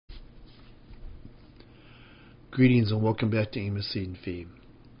Greetings and welcome back to amosseedandfeed.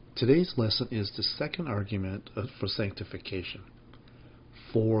 Today's lesson is the second argument for sanctification,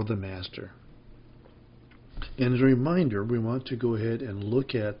 for the master. And as a reminder, we want to go ahead and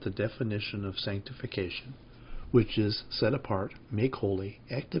look at the definition of sanctification, which is set apart, make holy,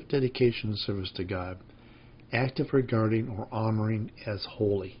 active dedication and service to God, active regarding or honoring as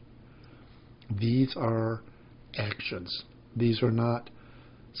holy. These are actions. These are not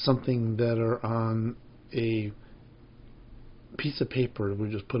something that are on a piece of paper we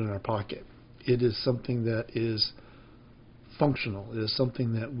just put in our pocket. It is something that is functional. It is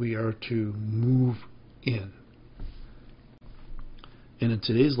something that we are to move in. And in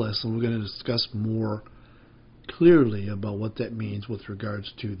today's lesson, we're going to discuss more clearly about what that means with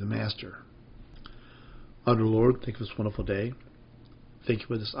regards to the master. Our Lord, thank you for this wonderful day. Thank you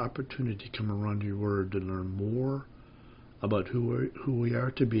for this opportunity to come around your word to learn more about who we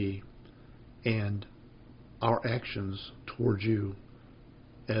are to be and our actions towards you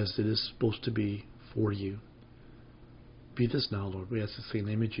as it is supposed to be for you. Be this now, Lord. We ask this in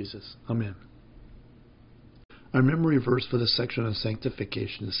the name of Jesus. Amen. Our memory verse for this section on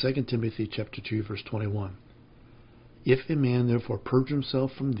sanctification is 2 Timothy chapter 2, verse 21. If a man therefore purge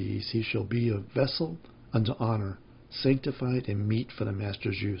himself from these, he shall be a vessel unto honor, sanctified and meet for the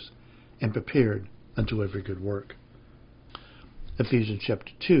master's use, and prepared unto every good work. Ephesians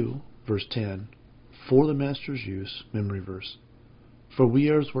chapter 2, verse 10. For the master's use, memory verse. For we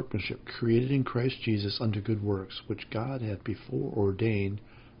are his workmanship, created in Christ Jesus unto good works, which God hath before ordained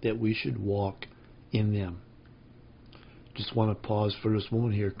that we should walk in them. Just want to pause for this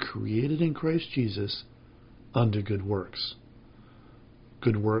moment here. Created in Christ Jesus unto good works.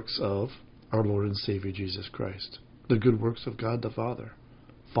 Good works of our Lord and Savior Jesus Christ. The good works of God the Father.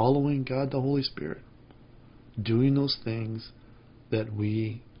 Following God the Holy Spirit. Doing those things that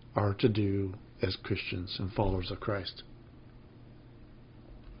we are to do as Christians and followers of Christ.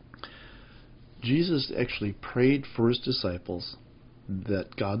 Jesus actually prayed for his disciples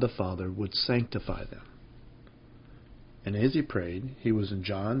that God the Father would sanctify them. And as he prayed, he was in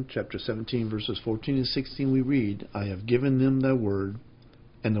John chapter 17 verses 14 and 16 we read, I have given them thy word,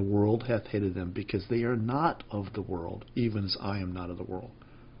 and the world hath hated them, because they are not of the world, even as I am not of the world.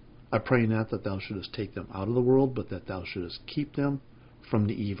 I pray not that thou shouldest take them out of the world, but that thou shouldest keep them from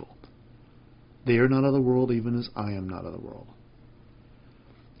the evil. They are not of the world, even as I am not of the world.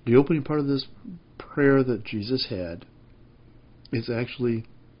 The opening part of this prayer that Jesus had is actually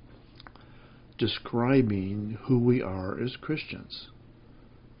describing who we are as Christians.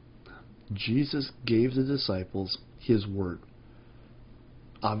 Jesus gave the disciples his word.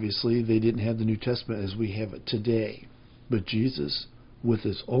 Obviously, they didn't have the New Testament as we have it today. But Jesus, with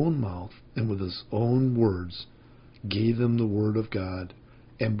his own mouth and with his own words, gave them the word of God,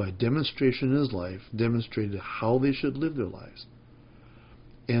 and by demonstration in his life, demonstrated how they should live their lives.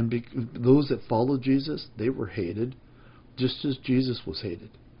 And those that followed Jesus, they were hated, just as Jesus was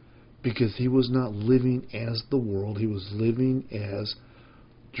hated. Because he was not living as the world, he was living as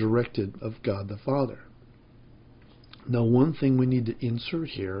directed of God the Father. Now, one thing we need to insert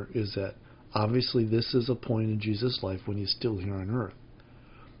here is that obviously this is a point in Jesus' life when he's still here on earth.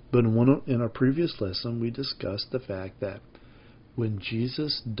 But in our previous lesson, we discussed the fact that when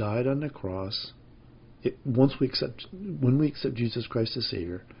Jesus died on the cross, when we accept Jesus Christ as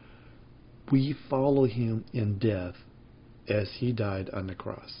Savior, we follow him in death as he died on the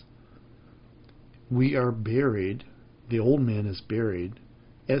cross. We are buried, the old man is buried,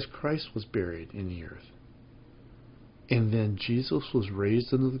 as Christ was buried in the earth. And then Jesus was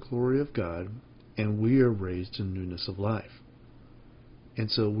raised into the glory of God, and we are raised in newness of life. And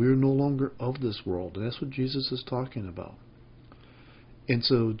so we're no longer of this world, and that's what Jesus is talking about. And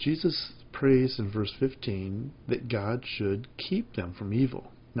so Jesus prays in verse 15 that God should keep them from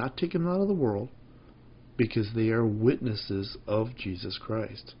evil, not take them out of the world, because they are witnesses of Jesus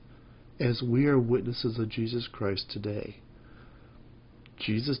Christ, as we are witnesses of Jesus Christ today.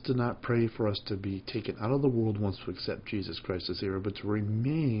 Jesus did not pray for us to be taken out of the world once we accept Jesus Christ as Savior, but to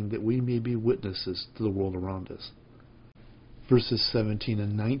remain that we may be witnesses to the world around us. Verses 17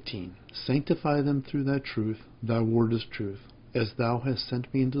 and 19, Sanctify them through thy truth, thy word is truth. As thou hast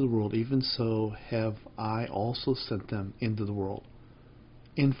sent me into the world, even so have I also sent them into the world.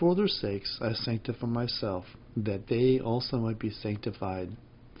 And for their sakes I sanctify myself, that they also might be sanctified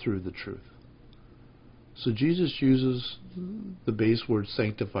through the truth. So Jesus uses the base word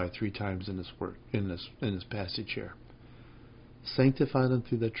sanctify 3 times in this passage here. Sanctify them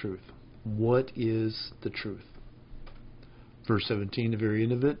through the truth. What is the truth? Verse 17, the very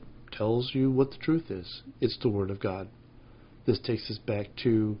end of it, tells you what the truth is. It's the Word of God. This takes us back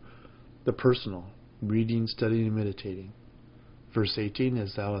to the personal. reading, studying, and meditating. Verse 18,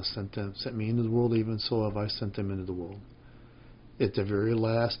 as thou hast sent me into the world, even so have I sent them into the world. At the very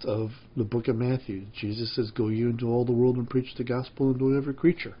last of the book of Matthew, Jesus says, go you into all the world and preach the gospel unto every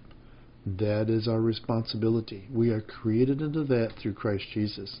creature. That is our responsibility. We are created into that through Christ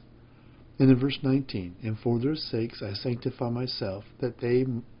Jesus. And in verse 19, and for their sakes I sanctify myself, that they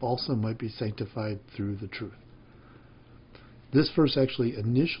also might be sanctified through the truth. This verse actually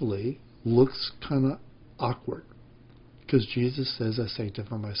initially looks kind of awkward, because Jesus says, I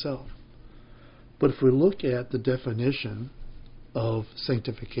sanctify myself. But if we look at the definition of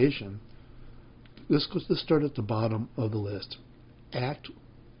sanctification, let's start at the bottom of the list. Act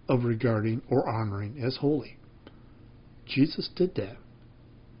of regarding or honoring as holy. Jesus did that.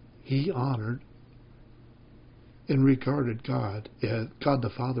 He honored and regarded God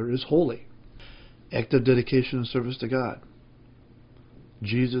the Father as holy. Act of dedication and service to God.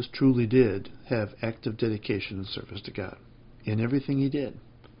 Jesus truly did have active dedication and service to God in everything he did.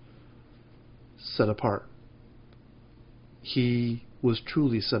 Set apart. He was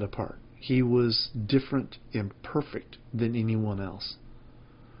truly set apart. He was different and perfect than anyone else.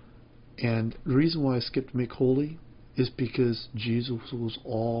 And the reason why I skipped make holy is because Jesus was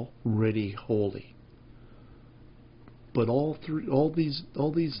already holy. But all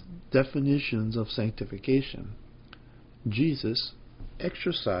these definitions of sanctification, Jesus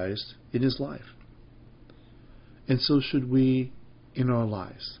exercised in his life. And so should we in our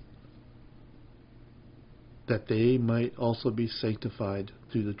lives, that they might also be sanctified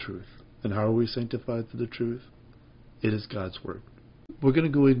through the truth. And how are we sanctified through the truth? It is God's Word. We're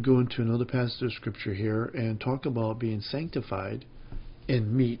going to go into another passage of Scripture here and talk about being sanctified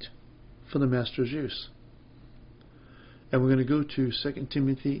and meet for the Master's use. And we're going to go to 2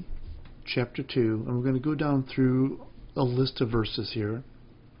 Timothy chapter 2, and we're going to go down through a list of verses here.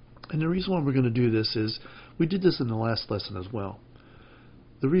 And the reason why we're going to do this is, we did this in the last lesson as well.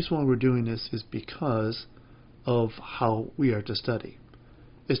 The reason why we're doing this is because of how we are to study.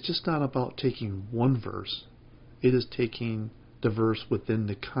 It's just not about taking one verse. It is taking the verse within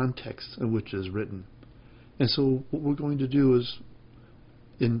the context in which it is written. And so what we're going to do is,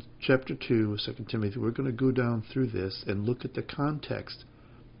 in chapter 2 of 2 Timothy, we're going to go down through this and look at the context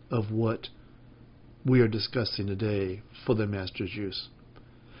of what we are discussing today for the Master's use.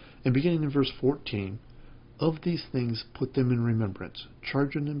 And beginning in verse 14, of these things put them in remembrance,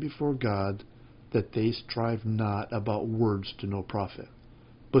 charging them before God that they strive not about words to no profit,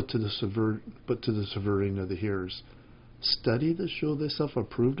 but to the subverting of the hearers. Study to show thyself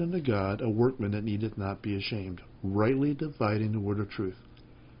approved unto God, a workman that needeth not be ashamed, rightly dividing the word of truth.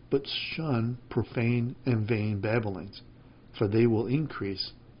 But shun profane and vain babblings, for they will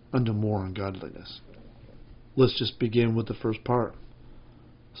increase unto more ungodliness. Let's just begin with the first part.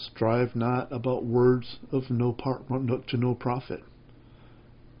 Strive not about words of to no profit.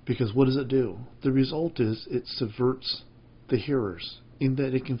 Because what does it do? The result is it subverts the hearers, in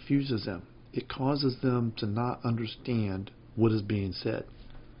that it confuses them. It causes them to not understand what is being said.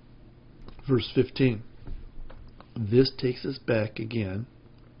 Verse 15. This takes us back again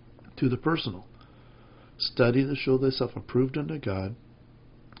to the personal. Study to show thyself approved unto God,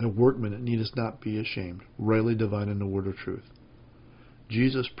 a workman that needest not be ashamed, rightly dividing the word of truth.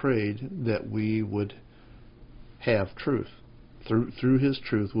 Jesus prayed that we would have truth. Through his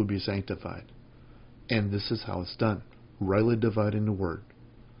truth would be sanctified. And this is how it's done. Rightly dividing the word.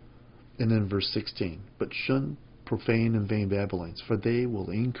 And then verse 16. But shun profane and vain babblings, for they will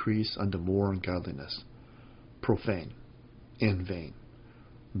increase unto more ungodliness. Profane and vain.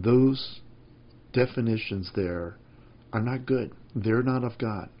 Those definitions there are not good. They're not of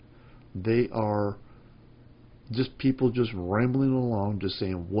God. They are just people just rambling along, just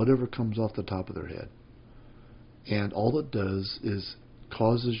saying whatever comes off the top of their head. And all it does is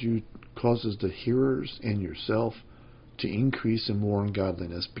causes the hearers and yourself to increase in more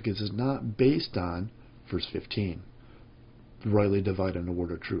ungodliness, because it's not based on, verse 15, rightly dividing the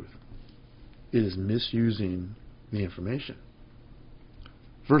word of truth. It is misusing the information.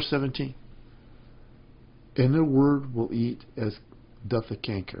 Verse 17. And their word will eat as doth a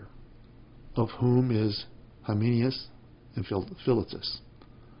canker, of whom is Hymenaeus and Philetus.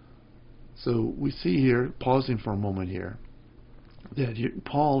 So we see here, pausing for a moment here, that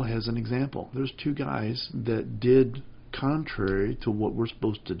Paul has an example. There's two guys that did contrary to what we're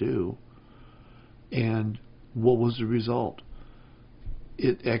supposed to do. And what was the result?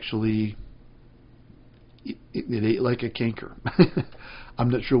 It actually it ate like a canker. I'm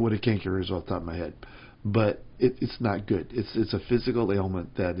not sure what a canker is off the top of my head, but it's not good. It's a physical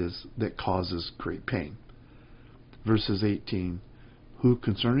ailment that causes great pain. Verses 18, who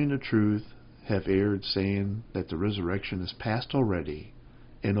concerning the truth have erred, saying that the resurrection is past already,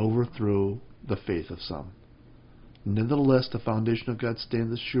 and overthrow the faith of some. Nevertheless, the foundation of God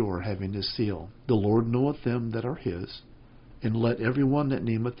standeth sure, having his seal. The Lord knoweth them that are his, and let every one that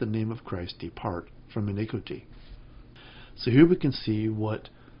nameth the name of Christ depart from iniquity. So here we can see what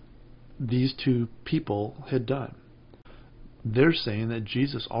these two people had done. They're saying that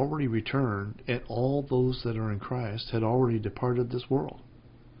Jesus already returned, and all those that are in Christ had already departed this world,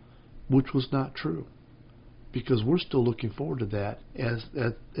 which was not true, because we're still looking forward to that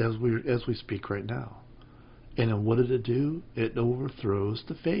as we speak right now. And then what did it do? It overthrows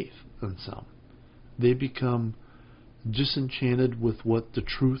the faith in some. They become disenchanted with what the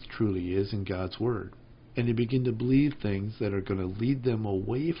truth truly is in God's Word, and they begin to believe things that are going to lead them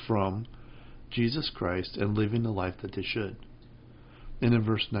away from Jesus Christ and living the life that they should. And in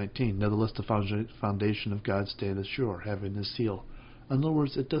verse 19, nevertheless the foundation of God standeth sure, having his seal. In other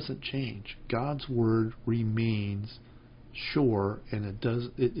words, it doesn't change. God's Word remains sure, and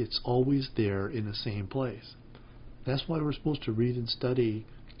it's always there in the same place. That's why we're supposed to read and study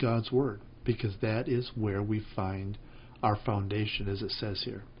God's Word, because that is where we find our foundation, as it says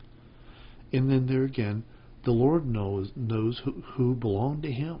here. And then there again, the Lord knows who belong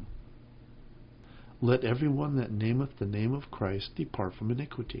to him. Let everyone that nameth the name of Christ depart from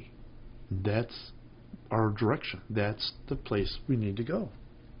iniquity. That's our direction. That's the place we need to go.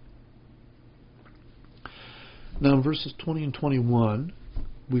 Now in verses 20 and 21,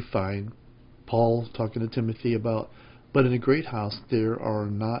 we find Paul talking to Timothy about, but in a great house there are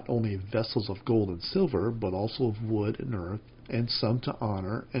not only vessels of gold and silver, but also of wood and earth, and some to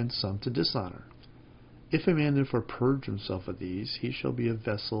honor, and some to dishonor. If a man therefore purge himself of these, he shall be a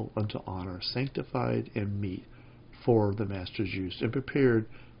vessel unto honor, sanctified and meet for the master's use, and prepared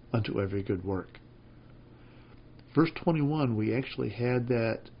unto every good work. Verse 21, we actually had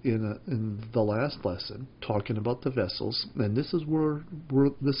that in the last lesson, talking about the vessels, and this is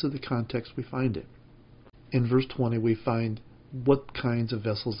this is the context we find it. In verse 20, we find what kinds of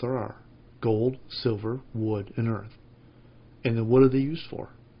vessels there are: gold, silver, wood, and earth. And then what are they used for?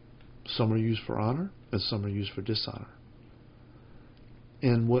 Some are used for honor, and some are used for dishonor.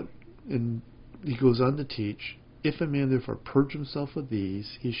 And he goes on to teach, if a man therefore purge himself of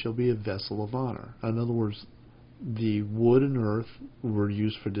these, he shall be a vessel of honor. In other words, the wood and earth were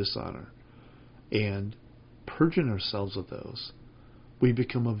used for dishonor. And purging ourselves of those, we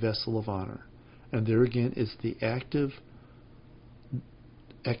become a vessel of honor. And there again is the active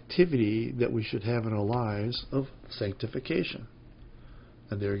activity that we should have in our lives of sanctification.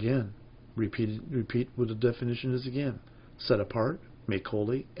 And there again, repeat what the definition is again. Set apart, make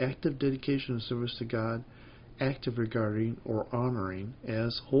holy, active dedication and service to God, active regarding or honoring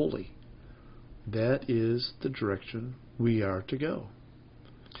as holy. That is the direction we are to go.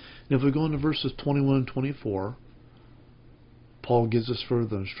 Now if we go into verses 21 and 24, Paul gives us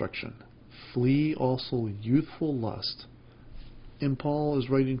further instruction. Flee also youthful lust. And Paul is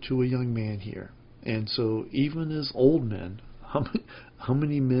writing to a young man here. And so even as old men, how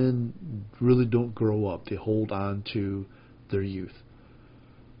many men really don't grow up? They hold on to their youth.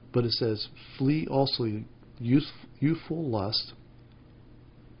 But it says, flee also youthful lust,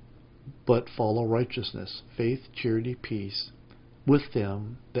 but follow righteousness, faith, charity, peace, with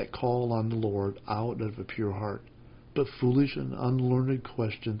them that call on the Lord out of a pure heart. But foolish and unlearned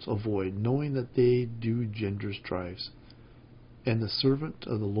questions avoid, knowing that they do gender strifes. And the servant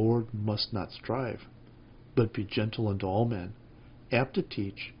of the Lord must not strive, but be gentle unto all men, apt to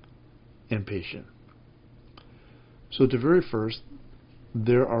teach, and patient. So at the very first,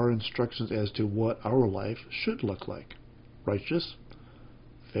 there are instructions as to what our life should look like. Righteous,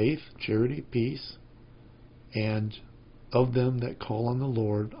 faith, charity, peace, and of them that call on the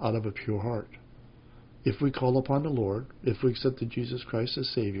Lord out of a pure heart. If we call upon the Lord, if we accept Jesus Christ as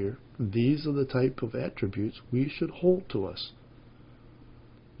Savior, these are the type of attributes we should hold to us.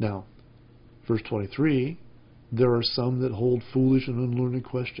 Now, verse 23, there are some that hold foolish and unlearned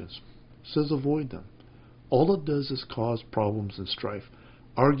questions. It says avoid them. All it does is cause problems and strife,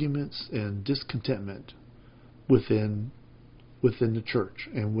 arguments and discontentment within the church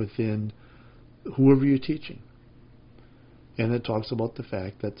and within whoever you're teaching. And it talks about the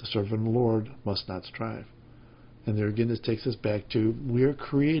fact that the servant of the Lord must not strive. And there again, this takes us back to, we are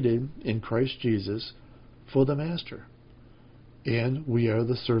created in Christ Jesus for the Master. And we are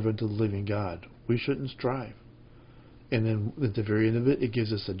the servant of the living God. We shouldn't strive. And then at the very end of it, it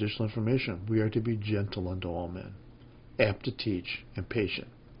gives us additional information. We are to be gentle unto all men, apt to teach, and patient.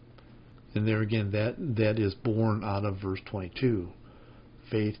 And there again, that is born out of verse 22.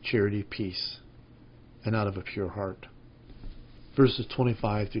 Faith, charity, peace, and out of a pure heart. Verses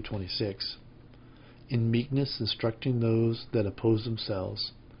 25 through 26. in meekness instructing those that oppose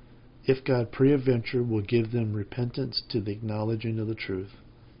themselves, if God peradventure will give them repentance to the acknowledging of the truth,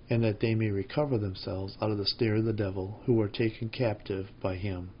 and that they may recover themselves out of the snare of the devil, who are taken captive by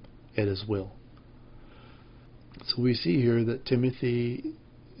him at his will. So we see here that Timothy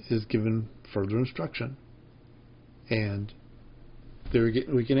is given further instruction, and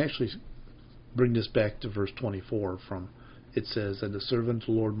we can actually bring this back to verse 24 from, it says, "And the servant of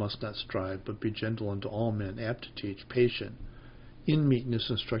the Lord must not strive, but be gentle unto all men, apt to teach, patient, in meekness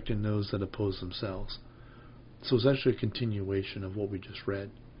instructing those that oppose themselves." So it's actually a continuation of what we just read.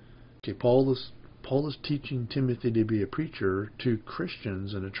 Okay, Paul is teaching Timothy to be a preacher to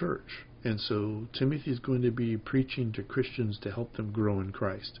Christians in a church. And so Timothy is going to be preaching to Christians to help them grow in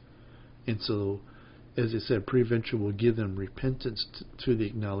Christ. And so, as it said, peradventure will give them repentance to the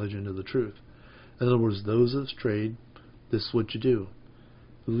acknowledging of the truth. In other words, those that have strayed, this is what you do.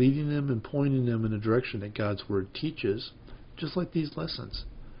 Leading them and pointing them in a direction that God's Word teaches, just like these lessons.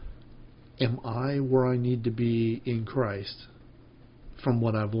 Am I where I need to be in Christ from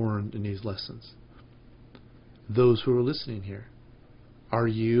what I've learned in these lessons? Those who are listening here, are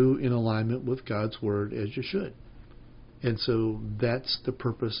you in alignment with God's Word as you should? And so that's the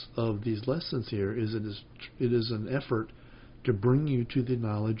purpose of these lessons here, is it is an effort to bring you to the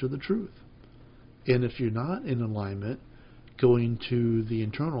knowledge of the truth. And if you're not in alignment, going to the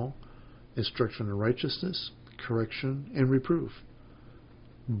internal instruction of righteousness, correction, and reproof,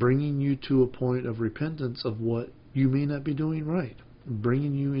 bringing you to a point of repentance of what you may not be doing right,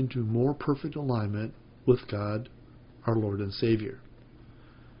 bringing you into more perfect alignment with God, our Lord and Savior.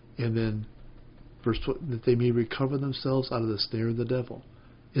 And then verse 12, that they may recover themselves out of the snare of the devil.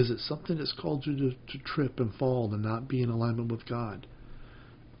 Is it something that's called you to trip and fall and not be in alignment with God?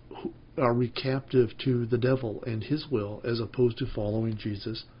 Are we captive to the devil and his will as opposed to following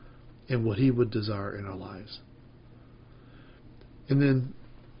Jesus and what he would desire in our lives? And then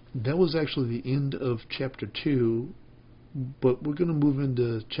that was actually the end of chapter 2, but we're going to move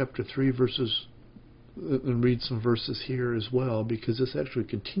into chapter 3 and read some verses here as well, because it's actually a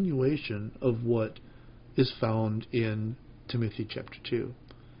continuation of what is found in Timothy chapter 2.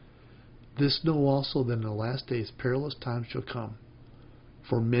 This know also that in the last days perilous times shall come.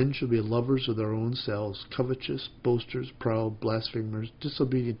 For men shall be lovers of their own selves, covetous, boasters, proud, blasphemers,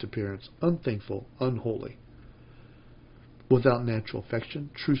 disobedient to parents, unthankful, unholy, without natural affection,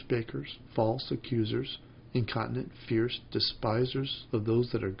 truce breakers, false accusers, incontinent, fierce, despisers of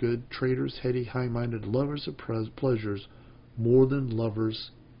those that are good, traitors, heady, high-minded, lovers of pleasures, more than lovers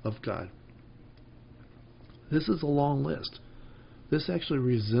of God. This is a long list. This actually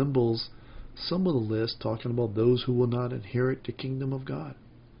resembles some of the list talking about those who will not inherit the kingdom of God.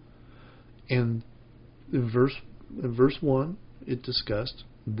 And in verse 1, it discussed,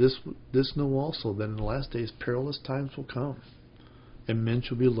 this know also that in the last days perilous times will come, and men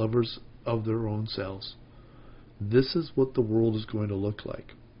shall be lovers of their own selves. This is what the world is going to look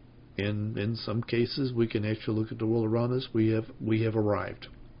like. And in some cases, we can actually look at the world around us. We have arrived.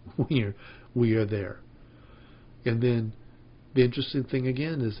 We are there. And then the interesting thing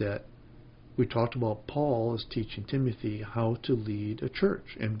again is that we talked about Paul is teaching Timothy how to lead a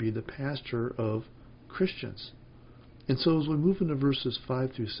church and be the pastor of Christians. And so as we move into verses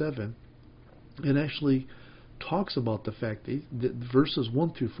 5 through 7, it actually talks about the fact that verses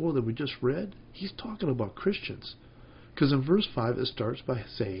 1 through 4 that we just read, he's talking about Christians. Because in verse 5 it starts by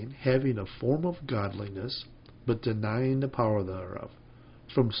saying, having a form of godliness, but denying the power thereof.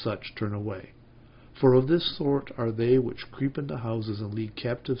 From such turn away. For of this sort are they which creep into houses and lead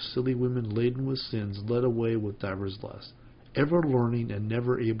captive silly women laden with sins, led away with divers lusts, ever learning and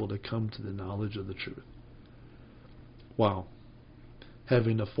never able to come to the knowledge of the truth. Wow.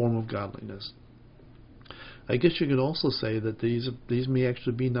 Having a form of godliness. I guess you could also say that these may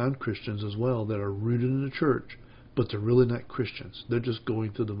actually be non-Christians as well that are rooted in the church, but they're really not Christians. They're just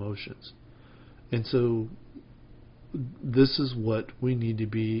going through the motions. And so this is what we need to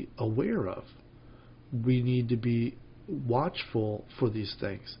be aware of. We need to be watchful for these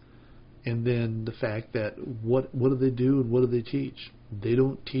things. And then the fact that what do they do and what do they teach? They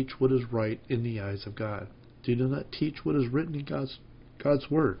don't teach what is right in the eyes of God. They do not teach what is written in God's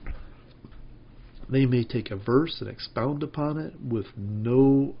Word. They may take a verse and expound upon it with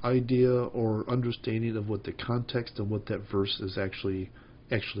no idea or understanding of what the context and what that verse is actually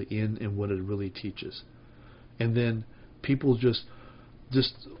in and what it really teaches. And then people just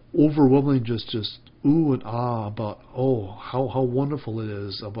overwhelmingly just ooh and ah about, oh, how wonderful it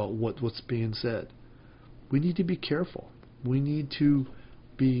is about what's being said. We need to be careful. We need to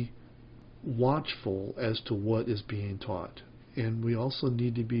be watchful as to what is being taught. And we also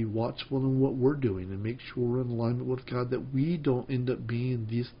need to be watchful in what we're doing and make sure we're in alignment with God, that we don't end up being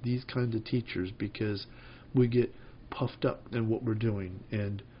these kinds of teachers, because we get puffed up in what we're doing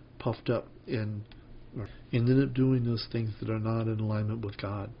and puffed up and end up doing those things that are not in alignment with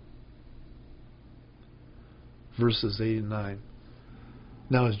God. Verses 8 and 9.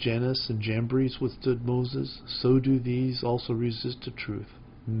 Now as Jannes and Jambres withstood Moses, so do these also resist the truth.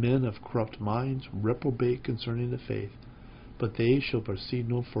 Men of corrupt minds reprobate concerning the faith. But they shall proceed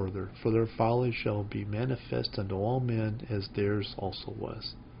no further, for their folly shall be manifest unto all men, as theirs also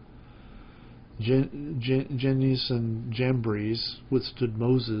was. Jannes and Jambres withstood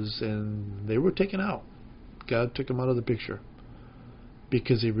Moses, and they were taken out. God took them out of the picture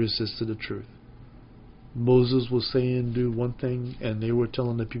because they resisted the truth. Moses was saying do one thing, and they were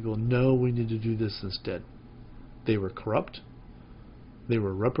telling the people, no, we need to do this instead. They were corrupt. They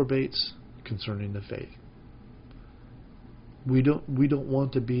were reprobates concerning the faith. We don't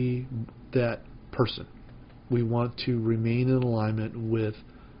want to be that person. We want to remain in alignment with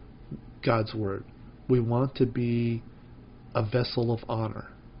God's Word. We want to be a vessel of honor,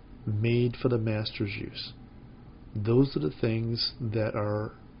 made for the Master's use. Those are the things that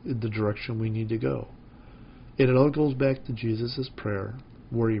are the direction we need to go. And it all goes back to Jesus' prayer,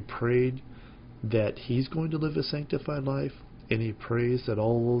 where he prayed that he's going to live a sanctified life, and he prays that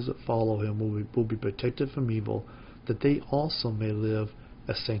all those that follow him will be protected from evil, that they also may live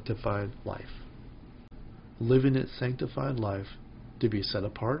a sanctified life. Living a sanctified life, to be set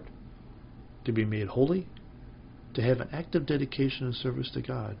apart, to be made holy, to have an active dedication and service to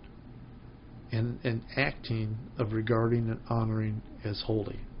God, and an acting of regarding and honoring as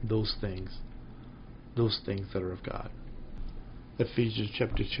holy those things that are of God. Ephesians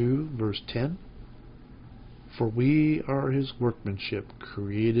chapter 2, verse 10. For we are his workmanship,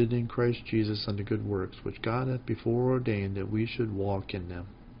 created in Christ Jesus unto good works, which God hath before ordained that we should walk in them.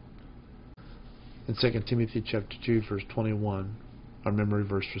 In 2 Timothy chapter 2, verse 21, our memory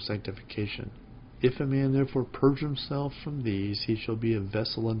verse for sanctification. If a man therefore purge himself from these, he shall be a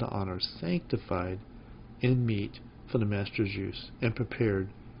vessel unto honor, sanctified and meet for the master's use, and prepared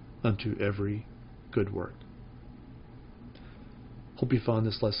unto every good work. Hope you found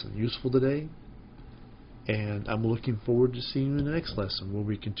this lesson useful today. And I'm looking forward to seeing you in the next lesson, where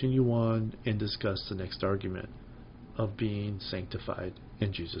we continue on and discuss the next argument of being sanctified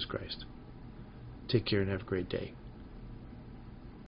in Jesus Christ. Take care and have a great day.